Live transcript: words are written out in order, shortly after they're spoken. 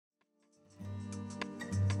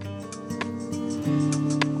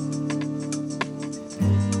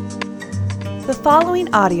The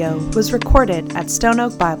following audio was recorded at Stone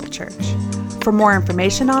Oak Bible Church. For more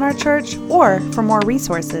information on our church or for more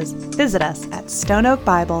resources, visit us at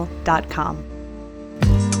stoneoakbible.com.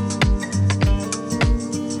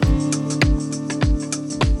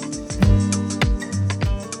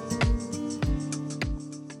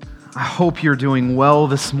 I hope you're doing well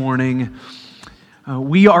this morning.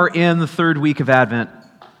 We are in the third week of Advent.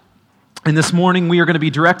 And this morning we are going to be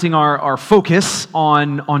directing our focus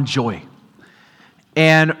on joy.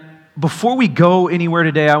 And before we go anywhere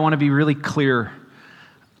today, I want to be really clear.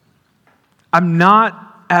 I'm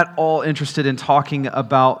not at all interested in talking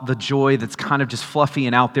about the joy that's kind of just fluffy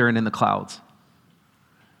and out there and in the clouds.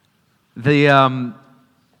 The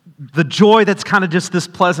joy that's kind of just this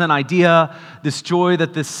pleasant idea, this joy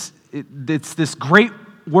that it's this great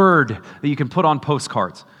word that you can put on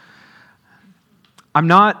postcards. I'm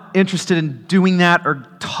not interested in doing that or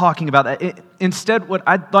talking about that. Instead, what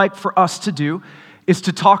I'd like for us to do is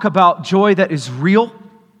to talk about joy that is real,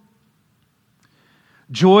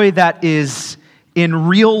 joy that is in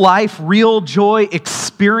real life, real joy,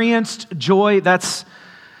 experienced joy. That's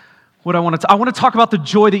what I want to. I want to talk about the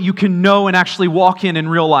joy that you can know and actually walk in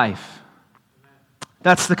real life.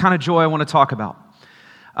 That's the kind of joy I want to talk about.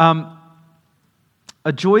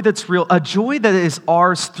 A joy that's real, a joy that is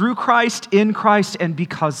ours through Christ, in Christ, and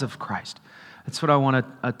because of Christ. That's what I want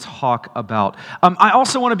to talk about. I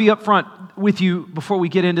also want to be upfront with you before we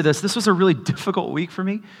get into this. This was a really difficult week for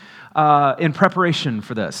me in preparation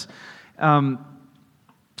for this. I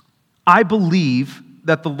believe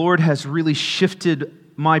that the Lord has really shifted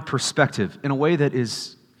my perspective in a way that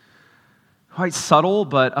is quite subtle,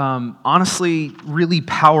 but honestly really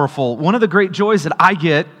powerful. One of the great joys that I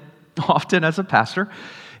get often as a pastor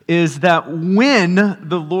is that when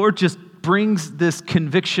the Lord just brings this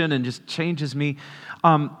conviction and just changes me,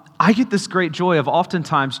 I get this great joy of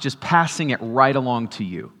oftentimes just passing it right along to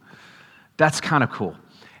you. That's kind of cool.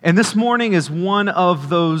 And this morning is one of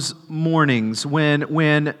those mornings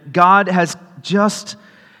when God has just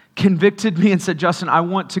convicted me and said, Justin, I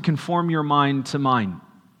want to conform your mind to mine.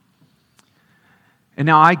 And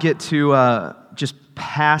now I get to just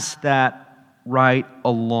pass that right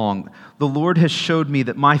along. The Lord has showed me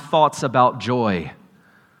that my thoughts about joy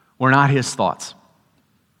were not His thoughts.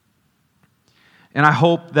 And I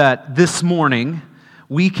hope that this morning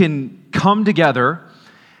we can come together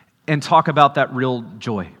and talk about that real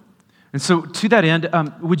joy. And so to that end,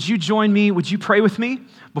 would you join me? Would you pray with me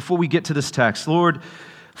before we get to this text? Lord,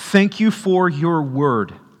 thank you for your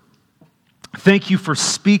word. Thank you for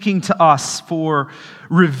speaking to us, for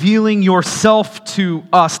revealing yourself to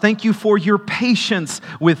us. Thank you for your patience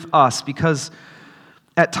with us, because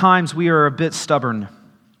at times we are a bit stubborn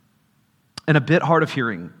and a bit hard of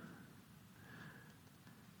hearing.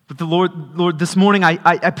 But the Lord, this morning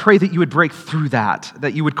I pray that you would break through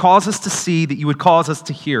that you would cause us to see, that you would cause us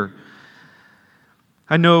to hear.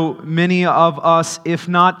 I know many of us, if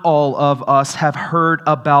not all of us, have heard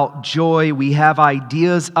about joy. We have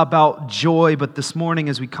ideas about joy, but this morning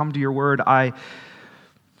as we come to your word,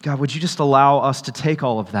 God, would you just allow us to take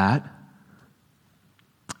all of that,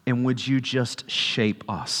 and would you just shape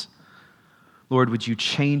us? Lord, would you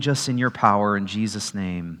change us in your power? In Jesus'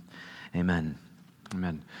 name, amen.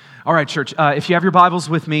 Amen. All right, church, if you have your Bibles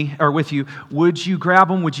with me, or with you, would you grab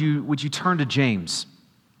them? Would you turn to James?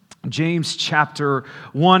 James chapter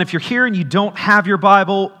 1. If you're here and you don't have your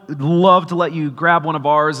Bible, I'd love to let you grab one of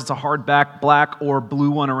ours. It's a hardback, black or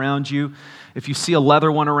blue one around you. If you see a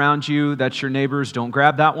leather one around you, that's your neighbor's. Don't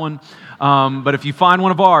grab that one. But if you find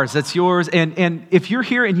one of ours, that's yours. And if you're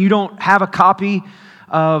here and you don't have a copy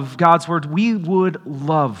of God's Word, we would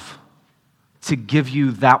love to give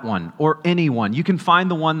you that one, or any one. You can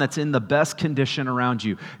find the one that's in the best condition around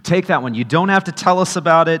you. Take that one. You don't have to tell us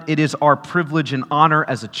about it. It is our privilege and honor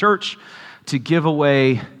as a church to give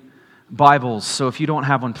away Bibles. So if you don't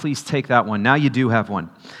have one, please take that one. Now you do have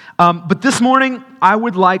one. But this morning, I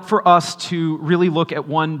would like for us to really look at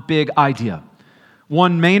one big idea.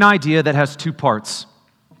 One main idea that has two parts.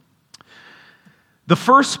 The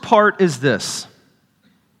first part is this: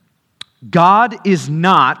 God is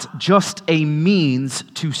not just a means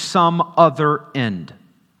to some other end.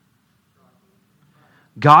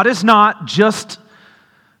 God is not just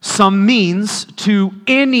some means to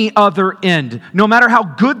any other end. No matter how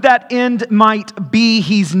good that end might be,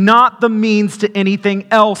 He's not the means to anything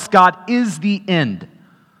else. God is the end.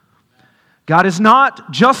 God is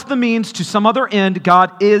not just the means to some other end.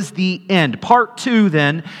 God is the end. Part 2,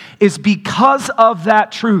 then, is because of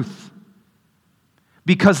that truth.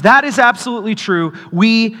 Because that is absolutely true,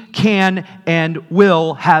 we can and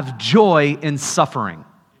will have joy in suffering.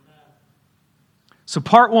 So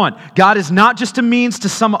part one, God is not just a means to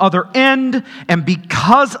some other end, and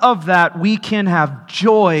because of that, we can have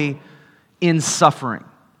joy in suffering.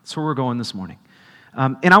 That's where we're going this morning.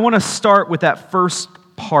 And I want to start with that first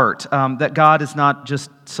part, that God is not just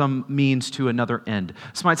some means to another end.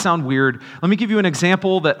 This might sound weird. Let me give you an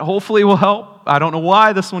example that hopefully will help. I don't know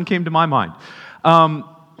why this one came to my mind.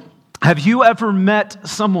 Have you ever met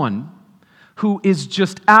someone who is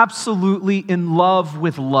just absolutely in love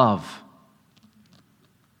with love?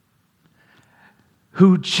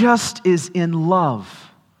 Who just is in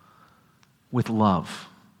love with love?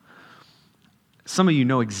 Some of you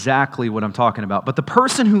know exactly what I'm talking about, but the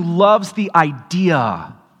person who loves the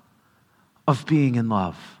idea of being in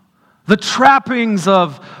love, the trappings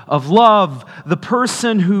of love, the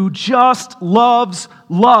person who just loves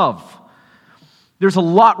love. There's a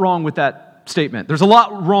lot wrong with that statement. There's a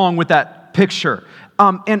lot wrong with that picture.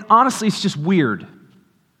 And honestly, it's just weird.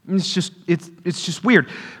 It's just weird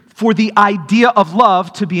for the idea of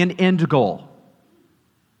love to be an end goal.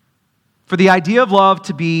 For the idea of love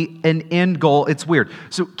to be an end goal, it's weird.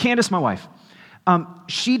 So Candace, my wife,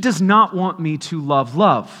 she does not want me to love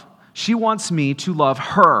love. She wants me to love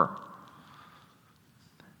her.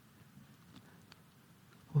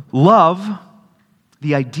 Love,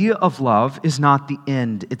 the idea of love, is not the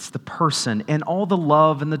end, it's the person. And all the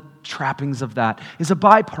love and the trappings of that is a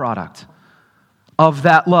byproduct of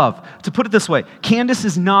that love. To put it this way, Candace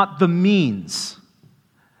is not the means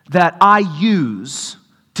that I use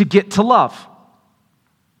to get to love.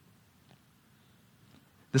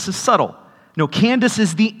 This is subtle. No, Candace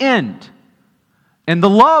is the end. And the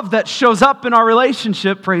love that shows up in our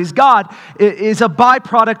relationship, praise God, is a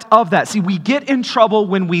byproduct of that. See, we get in trouble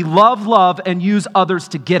when we love love and use others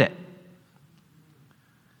to get it.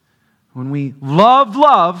 When we love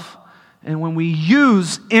love and when we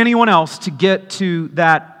use anyone else to get to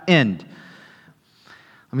that end.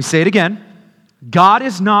 Let me say it again. God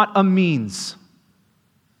is not a means.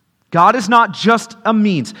 God is not just a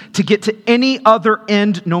means to get to any other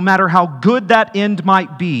end, no matter how good that end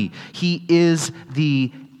might be. He is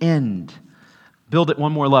the end. Build it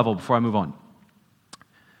one more level before I move on.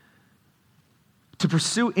 To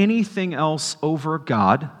pursue anything else over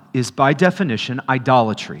God is, by definition,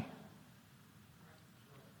 idolatry.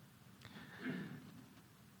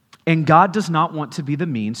 And God does not want to be the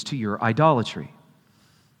means to your idolatry.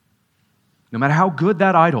 No matter how good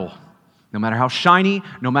that idol, no matter how shiny,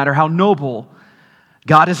 no matter how noble,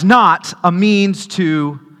 God is not a means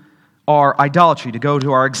to our idolatry. To go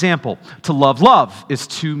to our example, to love love is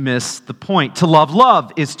to miss the point. To love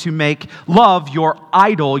love is to make love your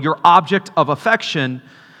idol, your object of affection,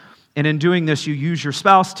 and in doing this, you use your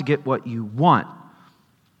spouse to get what you want.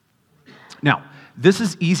 Now, this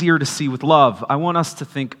is easier to see with love. I want us to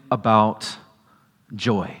think about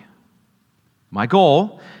joy. My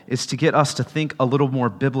goal is to get us to think a little more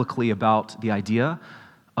biblically about the idea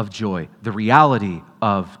of joy, the reality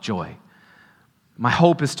of joy. My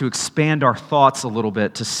hope is to expand our thoughts a little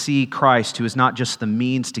bit to see Christ, who is not just the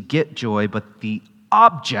means to get joy, but the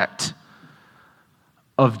object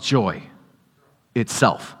of joy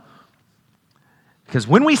itself. Because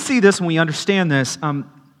when we see this, when we understand this,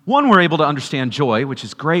 one, we're able to understand joy, which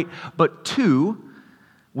is great, but two,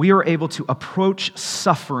 we are able to approach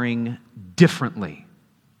suffering differently.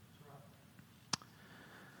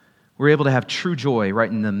 We're able to have true joy right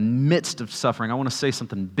in the midst of suffering. I want to say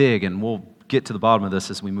something big, and we'll get to the bottom of this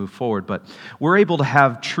as we move forward, but we're able to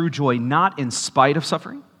have true joy not in spite of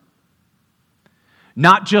suffering,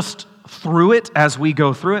 not just through it as we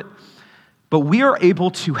go through it, but we are able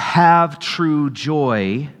to have true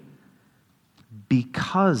joy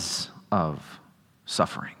because of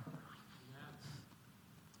suffering.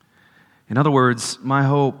 In other words, my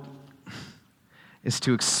hope is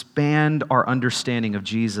to expand our understanding of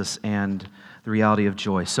Jesus and the reality of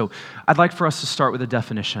joy. So I'd like for us to start with a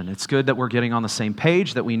definition. It's good that we're getting on the same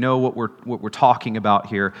page, that we know what we're talking about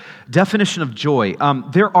here. Definition of joy.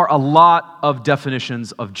 There are a lot of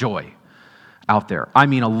definitions of joy out there. I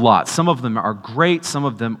mean a lot. Some of them are great, some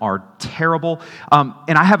of them are terrible.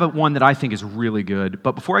 And I have one that I think is really good.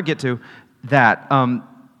 But before I get to that,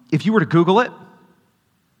 if you were to Google it,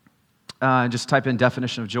 just type in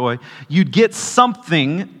definition of joy, you'd get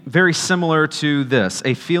something very similar to this: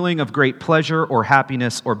 a feeling of great pleasure or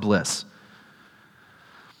happiness or bliss.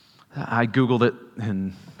 I Googled it,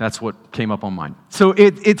 and that's what came up on mine. So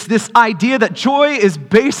it's this idea that joy is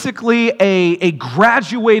basically a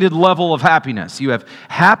graduated level of happiness. You have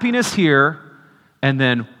happiness here, and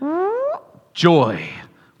then joy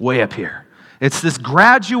way up here. It's this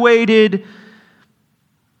graduated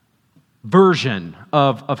version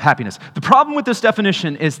of happiness. The problem with this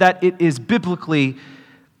definition is that it is biblically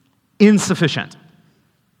insufficient.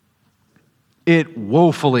 It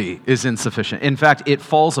woefully is insufficient. In fact, it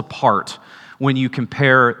falls apart when you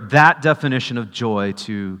compare that definition of joy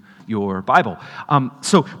to your Bible.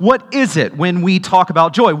 So what is it when we talk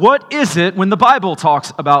about joy? What is it when the Bible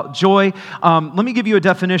talks about joy? Let me give you a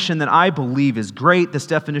definition that I believe is great. This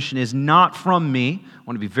definition is not from me. I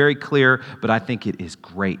want to be very clear, but I think it is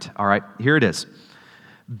great. All right, here it is.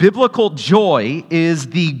 Biblical joy is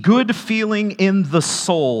the good feeling in the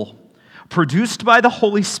soul produced by the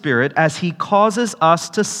Holy Spirit as He causes us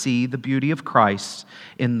to see the beauty of Christ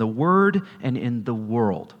in the Word and in the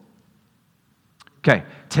world. Okay,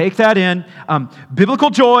 take that in.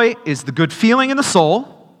 Biblical joy is the good feeling in the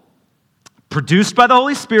soul, produced by the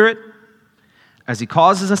Holy Spirit, as He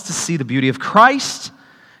causes us to see the beauty of Christ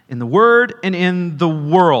in the Word and in the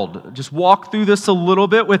world. Just walk through this a little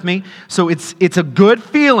bit with me. So it's a good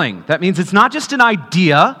feeling. That means it's not just an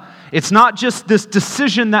idea. It's not just this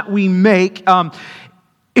decision that we make.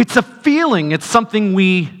 It's a feeling. It's something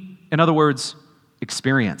we, in other words,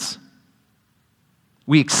 experience.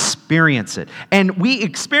 We experience it. And we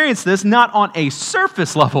experience this not on a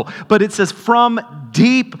surface level, but it says from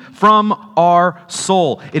deep from our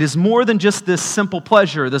soul. It is more than just this simple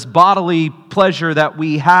pleasure, this bodily pleasure that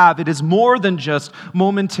we have. It is more than just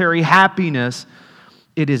momentary happiness.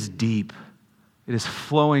 It is deep. It is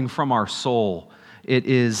flowing from our soul. It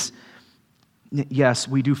is, yes,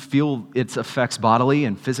 we do feel its effects bodily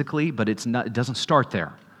and physically, but it doesn't start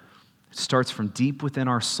there. It starts from deep within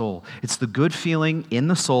our soul. It's the good feeling in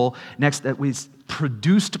the soul, next, that was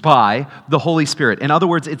produced by the Holy Spirit. In other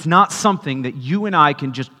words, it's not something that you and I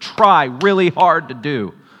can just try really hard to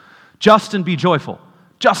do. Justin, be joyful.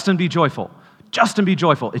 Justin, be joyful. Justin, be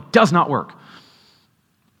joyful. It does not work.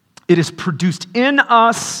 It is produced in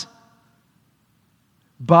us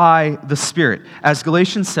by the Spirit. As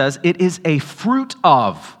Galatians says, it is a fruit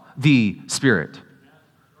of the Spirit.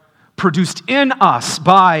 Produced in us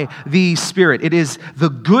by the Spirit. It is the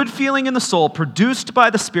good feeling in the soul produced by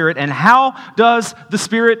the Spirit. And how does the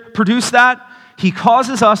Spirit produce that? He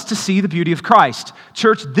causes us to see the beauty of Christ.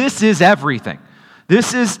 Church, this is everything.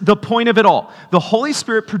 This is the point of it all. The Holy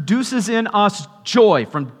Spirit produces in us joy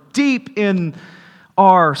from deep in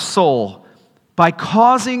our soul by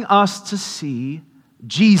causing us to see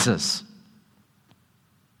Jesus.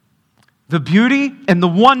 The beauty and the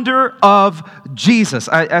wonder of Jesus.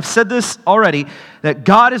 I've said this already, that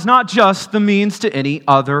God is not just the means to any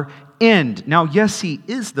other end. Now, yes, He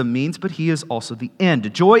is the means, but He is also the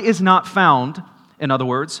end. Joy is not found, in other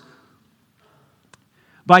words,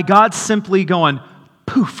 by God simply going,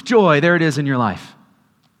 poof, joy, there it is in your life.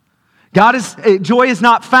 Joy is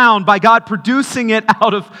not found by God producing it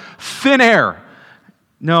out of thin air.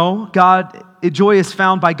 No, joy is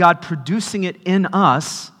found by God producing it in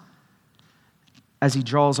us as He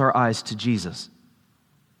draws our eyes to Jesus.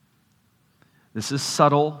 This is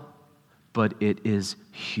subtle, but it is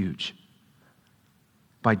huge.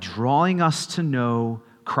 By drawing us to know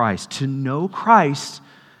Christ. To know Christ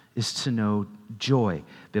is to know joy.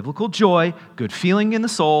 Biblical joy, good feeling in the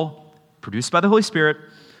soul, produced by the Holy Spirit,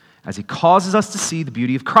 as He causes us to see the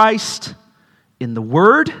beauty of Christ in the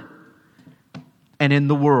Word and in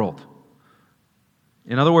the world.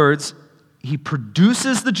 In other words, He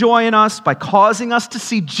produces the joy in us by causing us to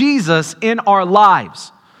see Jesus in our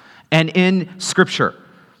lives and in Scripture.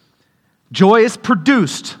 Joy is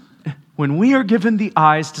produced when we are given the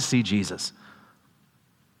eyes to see Jesus.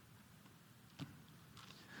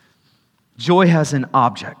 Joy has an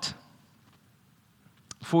object.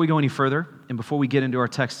 Before we go any further, and before we get into our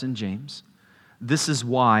text in James, this is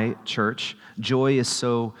why, church, joy is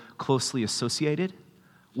so closely associated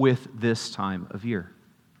with this time of year.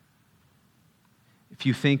 If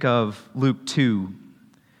you think of Luke 2,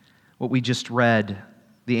 what we just read,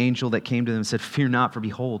 the angel that came to them and said, "Fear not, for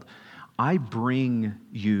behold, I bring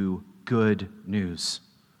you good news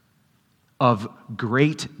of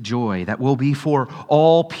great joy that will be for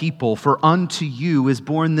all people. For unto you is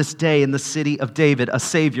born this day in the city of David a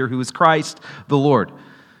Savior who is Christ the Lord."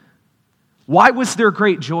 Why was there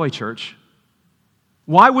great joy, church?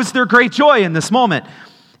 Why was there great joy in this moment?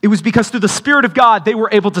 It was because through the Spirit of God, they were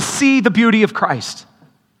able to see the beauty of Christ.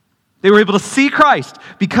 They were able to see Christ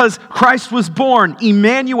because Christ was born.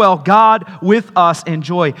 Emmanuel, God with us, and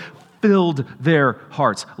joy filled their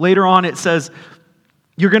hearts. Later on, it says,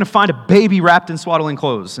 you're going to find a baby wrapped in swaddling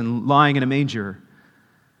clothes and lying in a manger.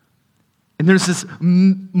 And there's this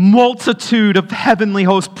multitude of heavenly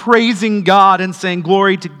hosts praising God and saying,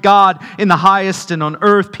 "Glory to God in the highest, and on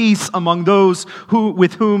earth peace among those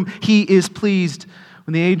with whom He is pleased."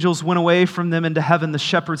 When the angels went away from them into heaven, the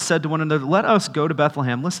shepherds said to one another, "Let us go to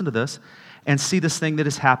Bethlehem," listen to this, "and see this thing that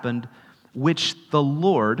has happened, which the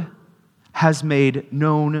Lord has made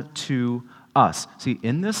known to us." See,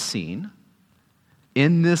 in this scene,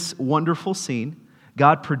 in this wonderful scene,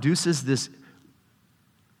 God produces this,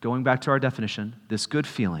 going back to our definition, this good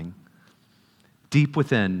feeling deep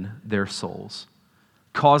within their souls,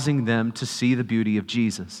 causing them to see the beauty of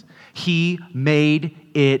Jesus. He made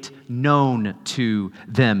it known to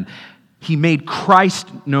them. He made Christ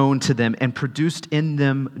known to them and produced in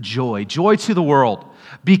them joy. Joy to the world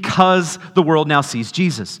because the world now sees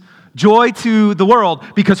Jesus. Joy to the world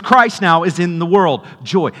because Christ now is in the world.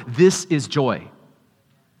 Joy. This is joy.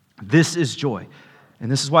 This is joy.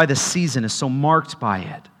 And this is why the season is so marked by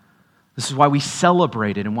it. This is why we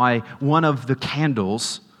celebrate it and why one of the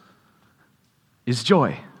candles is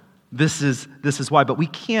joy. This is why. But we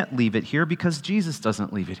can't leave it here because Jesus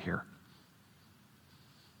doesn't leave it here.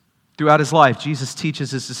 Throughout his life, Jesus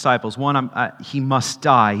teaches his disciples, one, he must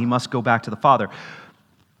die. He must go back to the Father.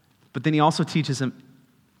 But then he also teaches them,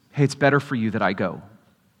 hey, it's better for you that I go.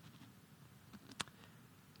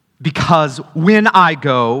 Because when I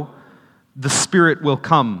go, the Spirit will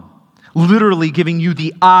come, literally giving you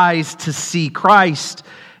the eyes to see Christ.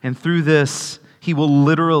 And through this, he will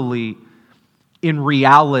literally, in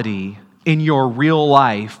reality, in your real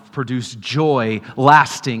life, produce joy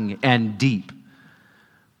lasting and deep.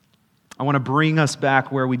 I want to bring us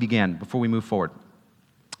back where we began before we move forward.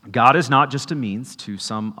 God is not just a means to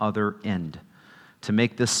some other end. To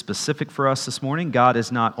make this specific for us this morning, God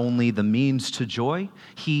is not only the means to joy,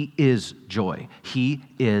 he is joy. He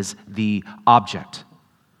is the object.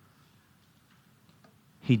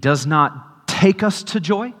 He does not take us to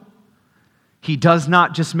joy. He does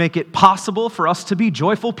not just make it possible for us to be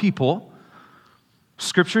joyful people.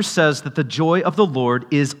 Scripture says that the joy of the Lord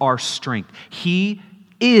is our strength. He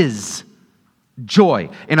is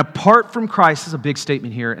joy. And apart from Christ, this is a big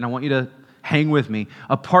statement here, and I want you to hang with me.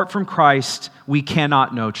 Apart from Christ, we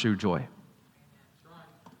cannot know true joy.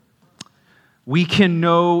 We can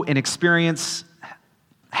know and experience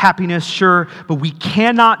happiness, sure, but we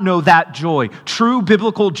cannot know that joy, true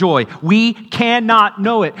biblical joy. We cannot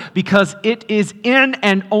know it because it is in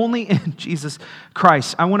and only in Jesus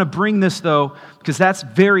Christ. I want to bring this, though, because that's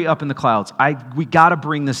very up in the clouds. We got to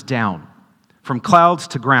bring this down from clouds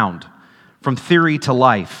to ground, from theory to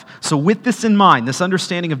life. So with this in mind, this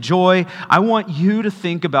understanding of joy, I want you to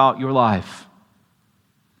think about your life.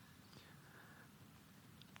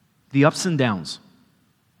 The ups and downs.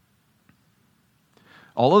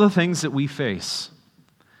 All of the things that we face.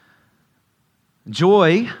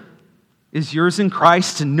 Joy is yours in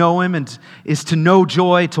Christ, to know him, and is to know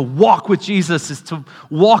joy, to walk with Jesus, is to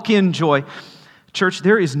walk in joy. Church,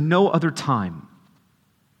 there is no other time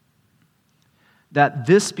that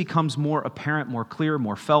this becomes more apparent, more clear,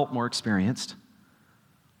 more felt, more experienced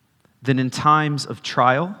than in times of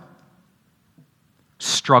trial,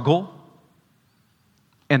 struggle,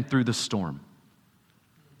 and through the storm.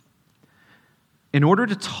 In order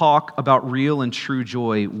to talk about real and true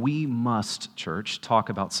joy, we must, church, talk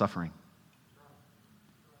about suffering.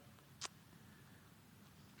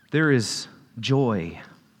 There is joy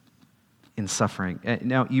in suffering.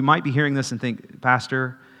 Now, you might be hearing this and think,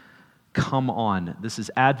 Pastor, come on. This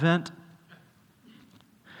is Advent.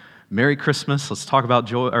 Merry Christmas. Let's talk about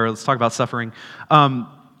joy, or let's talk about suffering.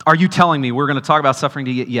 Are you telling me we're going to talk about suffering?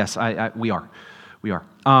 Yes, we are. We are.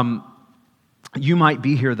 You might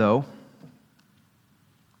be here, though,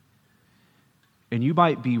 and you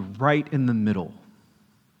might be right in the middle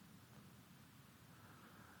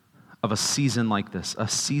of a season like this, a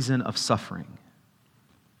season of suffering,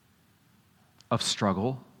 of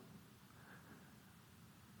struggle.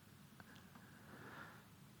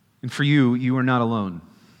 And for you, you are not alone.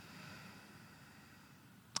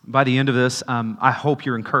 By the end of this, I hope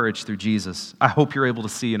you're encouraged through Jesus. I hope you're able to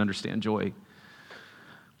see and understand joy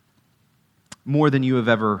more than you have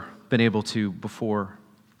ever been able to before.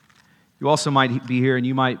 You also might be here and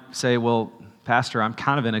you might say, well, Pastor, I'm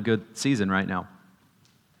kind of in a good season right now.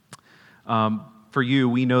 For you,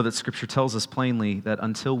 we know that Scripture tells us plainly that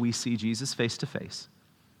until we see Jesus face to face,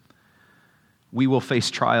 we will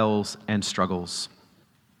face trials and struggles.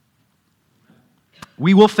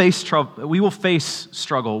 We will face trouble. We will face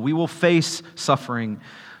struggle. We will face suffering.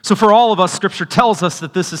 So for all of us, Scripture tells us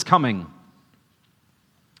that this is coming.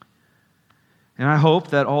 And I hope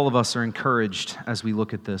that all of us are encouraged as we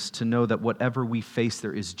look at this to know that whatever we face,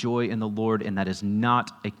 there is joy in the Lord, and that is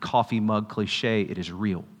not a coffee mug cliche. It is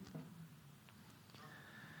real.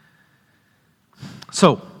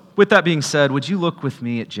 So, with that being said, would you look with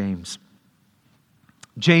me at James?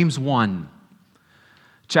 James 1.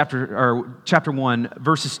 chapter 1,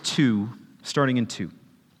 verses 2, starting in 2.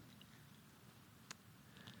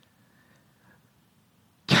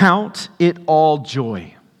 Count it all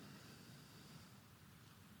joy.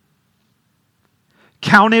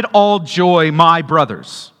 Count it all joy, my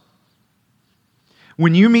brothers,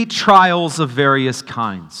 when you meet trials of various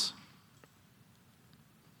kinds.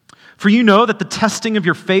 For you know that the testing of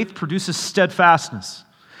your faith produces steadfastness.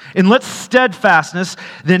 And let steadfastness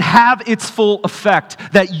then have its full effect,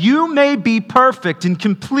 that you may be perfect and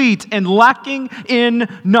complete and lacking in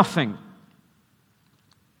nothing.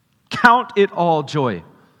 Count it all joy.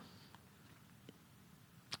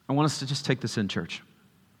 I want us to just take this in, church.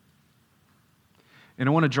 And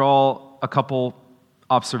I want to draw a couple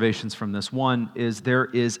observations from this. One is there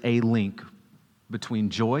is a link between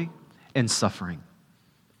joy and suffering.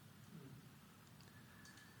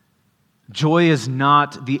 Joy is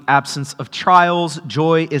not the absence of trials.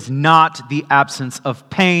 Joy is not the absence of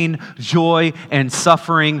pain. Joy and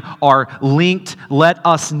suffering are linked. Let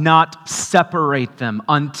us not separate them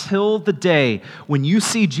until the day when you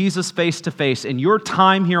see Jesus face to face and your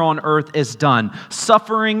time here on earth is done.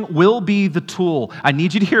 Suffering will be the tool. I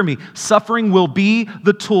need you to hear me. Suffering will be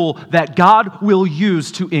the tool that God will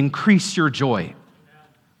use to increase your joy.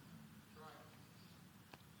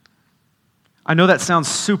 I know that sounds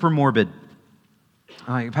super morbid.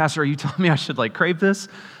 Like, Pastor, are you telling me I should crave this?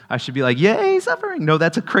 I should be like, yay, suffering. No,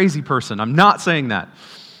 that's a crazy person. I'm not saying that.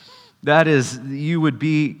 That is, you would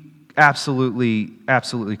be absolutely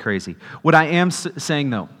crazy. What I am saying,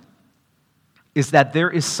 though, is that there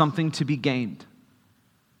is something to be gained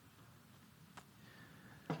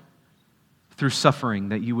through suffering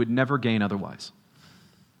that you would never gain otherwise.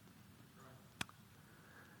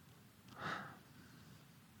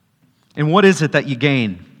 And what is it that you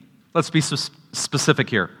gain? Let's be specific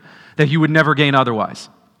here, that you would never gain otherwise.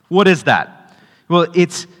 What is that? Well,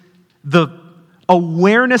 it's the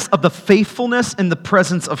awareness of the faithfulness and the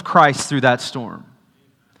presence of Christ through that storm.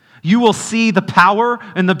 You will see the power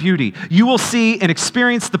and the beauty. You will see and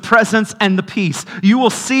experience the presence and the peace. You will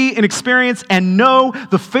see and experience and know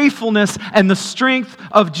the faithfulness and the strength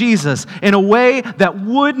of Jesus in a way that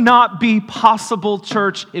would not be possible,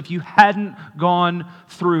 church, if you hadn't gone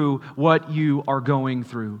through what you are going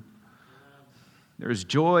through. There is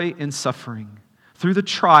joy in suffering. Through the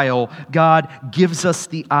trial, God gives us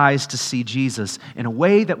the eyes to see Jesus in a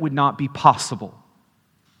way that would not be possible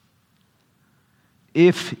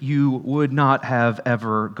if you would not have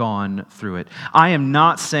ever gone through it. I am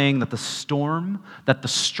not saying that the storm, that the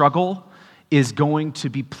struggle is going to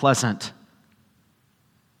be pleasant.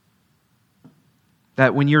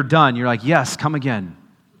 That when you're done, you're like, yes, come again.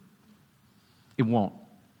 It won't.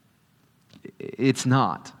 It's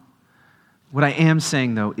not. What I am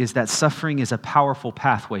saying, though, is that suffering is a powerful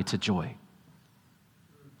pathway to joy.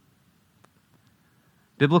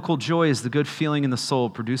 Biblical joy is the good feeling in the soul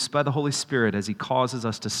produced by the Holy Spirit as He causes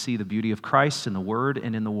us to see the beauty of Christ in the Word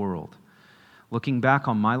and in the world. Looking back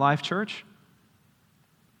on my life, church,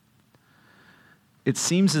 it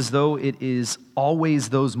seems as though it is always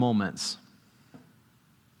those moments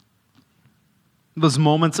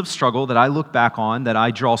of struggle that I look back on, that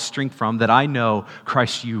I draw strength from, that I know,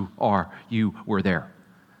 Christ, you were there.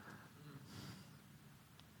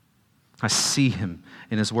 I see Him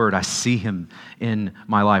in His Word. I see Him in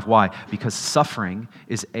my life. Why? Because suffering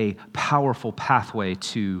is a powerful pathway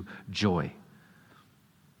to joy.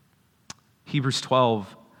 Hebrews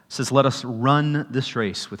 12 says, let us run this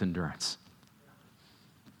race with endurance.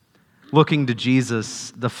 Looking to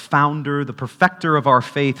Jesus, the founder, the perfecter of our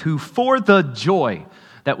faith, who for the joy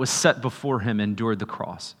that was set before Him endured the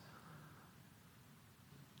cross.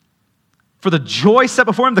 For the joy set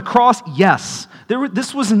before Him, the cross, yes.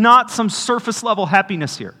 This was not some surface level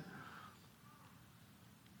happiness here.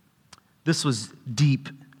 This was deep,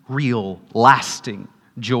 real, lasting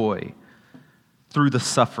joy through the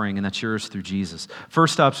suffering, and that's yours through Jesus.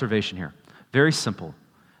 First observation here, very simple,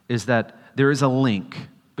 is that there is a link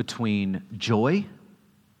between joy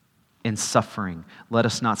and suffering. Let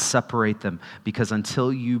us not separate them, because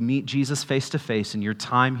until you meet Jesus face to face and your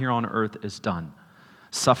time here on earth is done,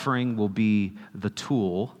 suffering will be the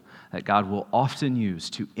tool that God will often use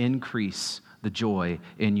to increase the joy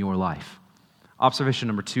in your life. Observation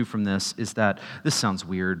number 2 from this is that, this sounds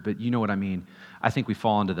weird, but you know what I mean. I think we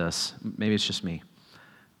fall into this. Maybe it's just me.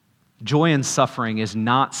 Joy and suffering is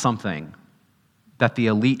not something that the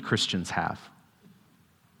elite Christians have,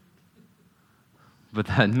 but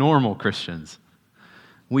that normal Christians,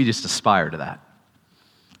 we just aspire to that.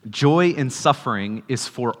 Joy and suffering is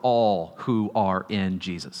for all who are in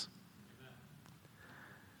Jesus.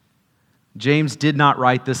 James did not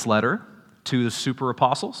write this letter to the super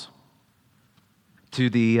apostles, to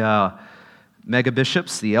the mega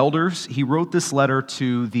bishops, the elders. He wrote this letter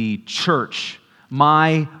to the church,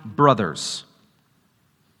 my brothers,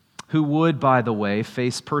 who would, by the way,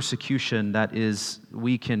 face persecution that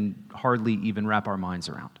we can hardly even wrap our minds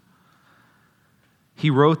around. He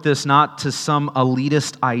wrote this not to some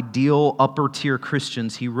elitist, ideal, upper-tier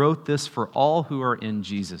Christians. He wrote this for all who are in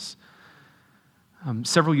Jesus.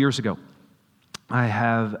 Several years ago, I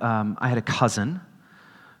had a cousin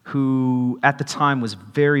who, at the time, was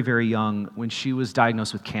very, very young when she was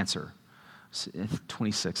diagnosed with cancer.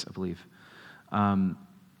 26, I believe. And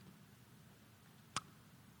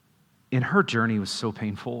her journey was so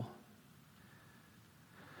painful.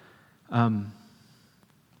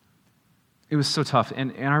 It was so tough.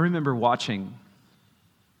 And I remember watching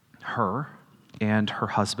her and her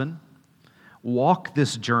husband walk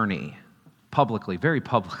this journey publicly, very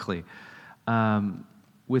publicly,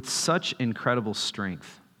 with such incredible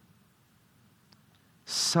strength,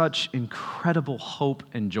 such incredible hope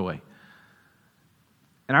and joy.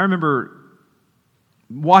 And I remember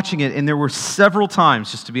watching it, and there were several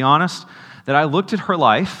times, just to be honest, that I looked at her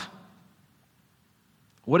life,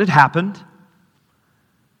 what had happened,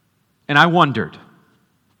 and I wondered,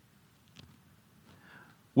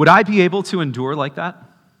 would I be able to endure like that?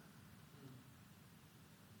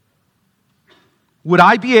 Would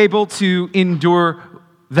I be able to endure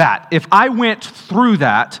that? If I went through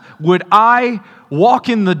that, would I walk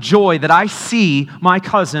in the joy that I see my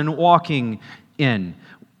cousin walking in?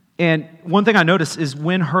 And one thing I noticed is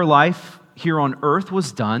when her life here on earth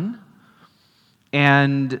was done,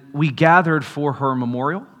 and we gathered for her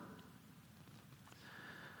memorial,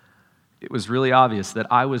 it was really obvious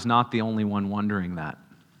that I was not the only one wondering that.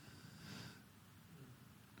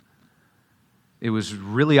 It was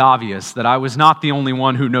really obvious that I was not the only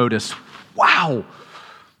one who noticed, wow,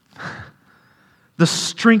 the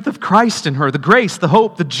strength of Christ in her, the grace, the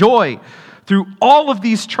hope, the joy through all of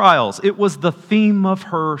these trials. It was the theme of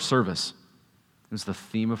her service. It was the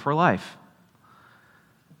theme of her life.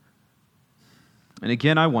 And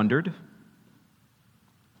again, I wondered,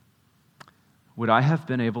 would I have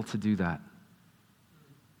been able to do that?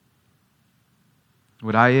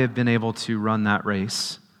 Would I have been able to run that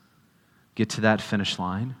race, get to that finish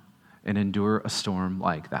line, and endure a storm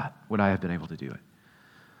like that? Would I have been able to do it?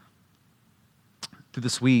 Through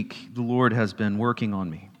this week, the Lord has been working on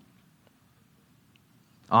me,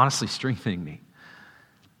 honestly strengthening me,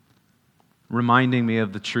 reminding me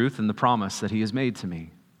of the truth and the promise that He has made to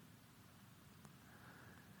me.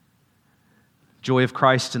 Joy of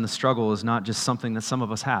Christ in the struggle is not just something that some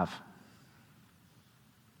of us have.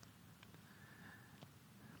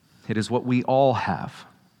 It is what we all have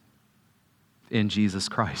in Jesus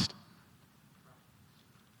Christ.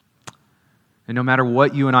 And no matter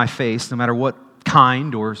what you and I face, no matter what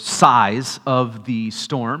kind or size of the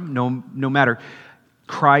storm, no matter,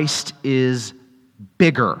 Christ is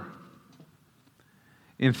bigger.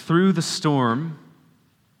 And through the storm,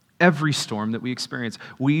 every storm that we experience,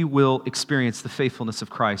 we will experience the faithfulness of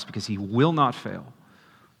Christ because He will not fail.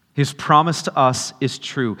 His promise to us is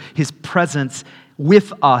true. His presence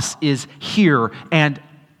with us is here, and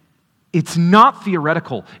it's not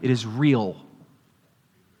theoretical, it is real.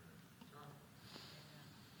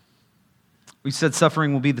 We said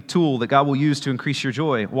suffering will be the tool that God will use to increase your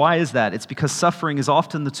joy. Why is that? It's because suffering is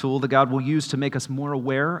often the tool that God will use to make us more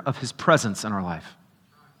aware of His presence in our life.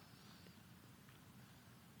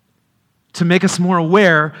 To make us more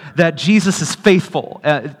aware that Jesus is faithful,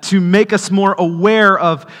 to make us more aware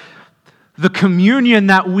of the communion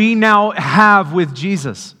that we now have with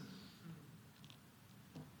Jesus.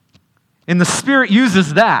 And the Spirit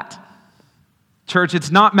uses that. Church,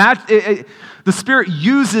 it's not the Spirit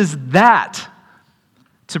uses that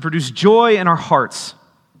to produce joy in our hearts.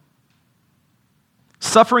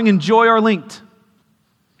 Suffering and joy are linked.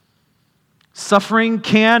 Suffering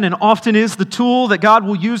can and often is the tool that God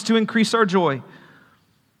will use to increase our joy.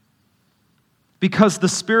 Because the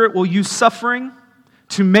Spirit will use suffering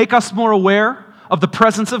to make us more aware of the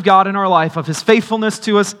presence of God in our life, of His faithfulness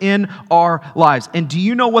to us in our lives. And do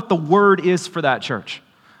you know what the word is for that, church?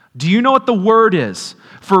 Do you know what the word is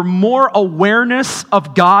for more awareness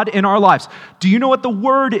of God in our lives? Do you know what the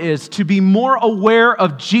word is to be more aware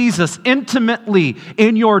of Jesus intimately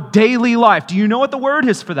in your daily life? Do you know what the word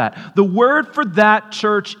is for that? The word for that,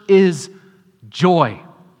 church, is joy.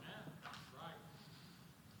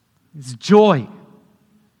 It's joy.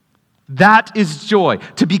 That is joy.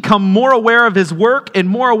 To become more aware of His work and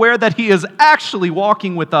more aware that He is actually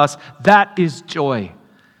walking with us, that is joy.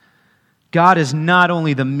 God is not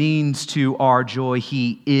only the means to our joy,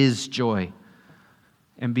 He is joy.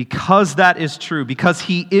 And because that is true, because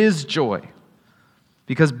He is joy,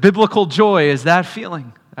 because biblical joy is that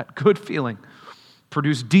feeling, that good feeling,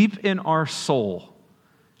 produced deep in our soul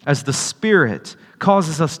as the Spirit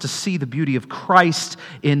causes us to see the beauty of Christ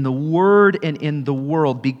in the Word and in the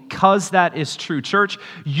world. Because that is true, church,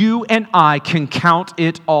 you and I can count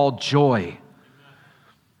it all joy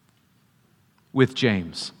with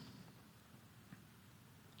James.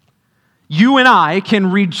 You and I can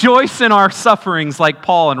rejoice in our sufferings like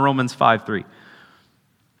Paul in Romans 5:3.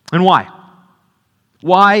 And why?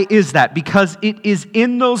 Why is that? Because it is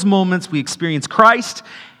in those moments we experience Christ,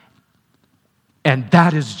 and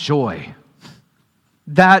that is joy.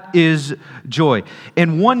 That is joy.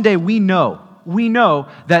 And one day we know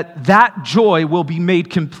that joy will be made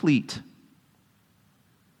complete.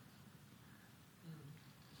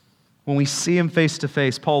 When we see Him face to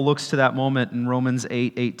face, Paul looks to that moment in Romans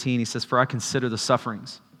 8:18. He says, "For I consider the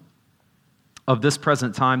sufferings of this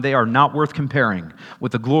present time, they are not worth comparing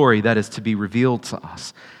with the glory that is to be revealed to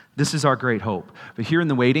us." This is our great hope. But here in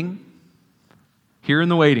the waiting,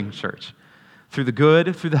 church, through the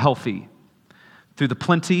good, through the healthy, through the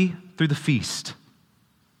plenty, through the feast,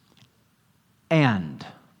 and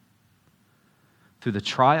through the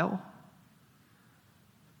trial,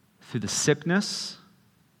 through the sickness,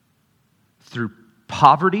 through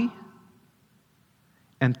poverty,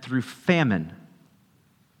 and through famine,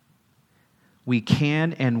 we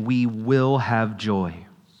can and we will have joy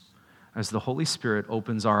as the Holy Spirit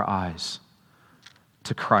opens our eyes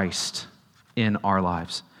to Christ in our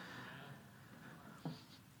lives.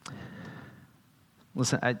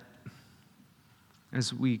 Listen,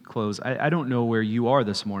 as we close, I don't know where you are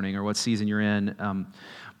this morning or what season you're in,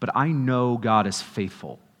 but I know God is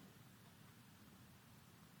faithful.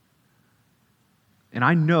 And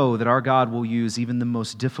I know that our God will use even the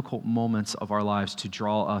most difficult moments of our lives to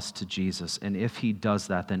draw us to Jesus. And if He does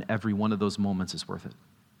that, then every one of those moments is worth it.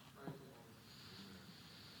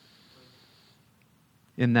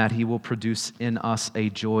 In that He will produce in us a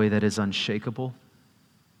joy that is unshakable,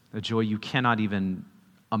 a joy you cannot even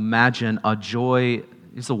imagine, a joy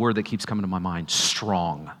is the word that keeps coming to my mind,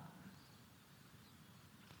 strong.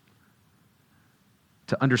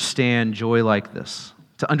 To understand joy like this,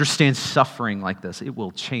 to understand suffering like this, it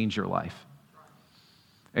will change your life.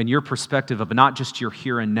 And your perspective of not just your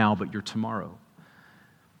here and now, but your tomorrow.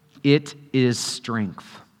 It is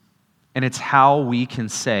strength. And it's how we can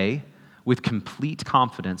say with complete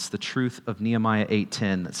confidence the truth of Nehemiah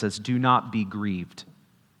 8:10 that says, "Do not be grieved,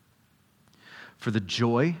 for the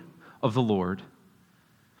joy of the Lord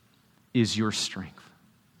is your strength."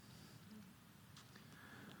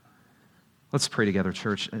 Let's pray together,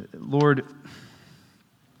 church. Lord,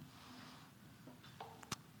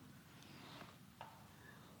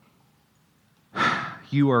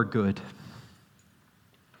 You are good.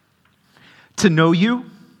 To know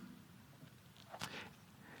You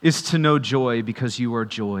is to know joy because You are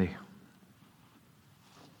joy.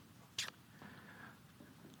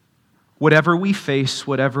 Whatever we face,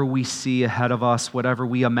 whatever we see ahead of us, whatever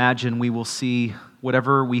we imagine we will see,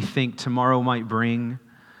 whatever we think tomorrow might bring,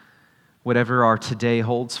 whatever our today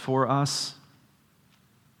holds for us,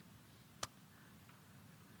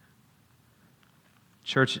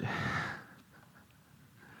 church,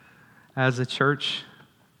 as a church,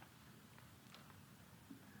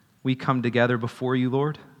 we come together before You,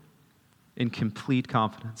 Lord, in complete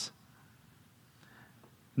confidence,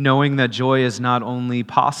 knowing that joy is not only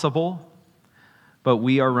possible, but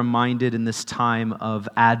we are reminded in this time of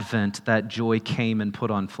Advent that joy came and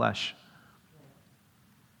put on flesh.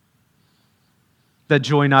 That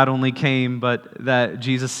joy not only came, but that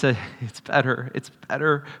Jesus said, it's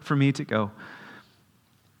better for me to go.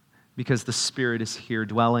 Because the Spirit is here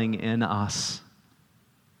dwelling in us.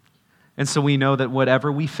 And so we know that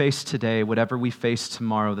whatever we face today, whatever we face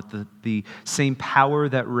tomorrow, that the same power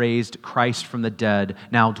that raised Christ from the dead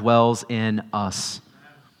now dwells in us.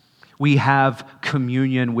 We have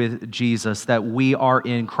communion with Jesus, that we are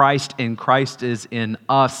in Christ and Christ is in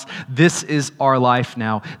us. This is our life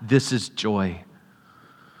now. This is joy.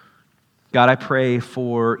 God, I pray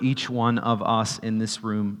for each one of us in this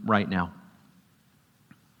room right now.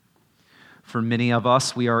 For many of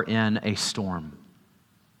us, we are in a storm.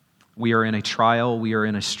 We are in a trial. We are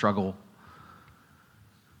in a struggle.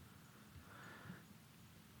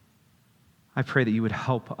 I pray that You would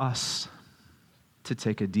help us to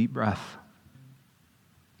take a deep breath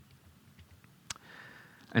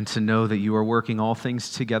and to know that You are working all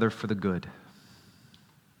things together for the good.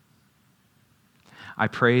 I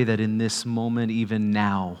pray that in this moment, even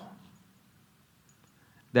now,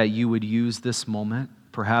 that You would use this moment,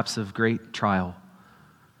 perhaps of great trial,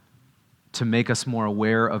 to make us more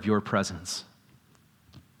aware of your presence.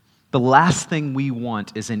 The last thing we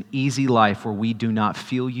want is an easy life where we do not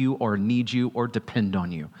feel you or need you or depend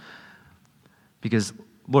on you. Because,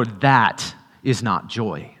 Lord, that is not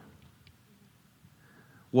joy.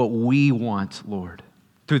 What we want, Lord,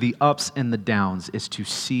 through the ups and the downs, is to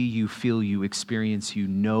see you, feel you, experience you,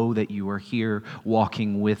 know that you are here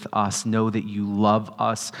walking with us, know that you love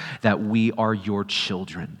us, that we are your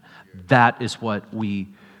children. That is what we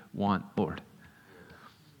want, Lord.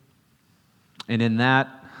 And in that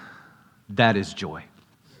is joy.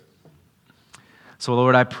 So,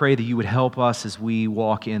 Lord, I pray that you would help us as we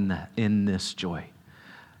walk in this joy.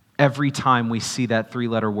 Every time we see that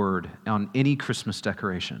three-letter word on any Christmas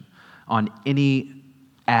decoration, on any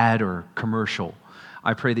ad or commercial,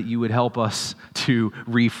 I pray that you would help us to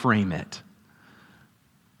reframe it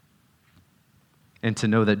and to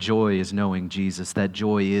know that joy is knowing Jesus, that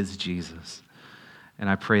joy is Jesus. And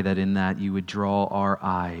I pray that in that you would draw our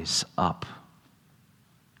eyes up.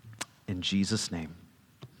 In Jesus' name,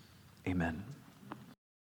 amen.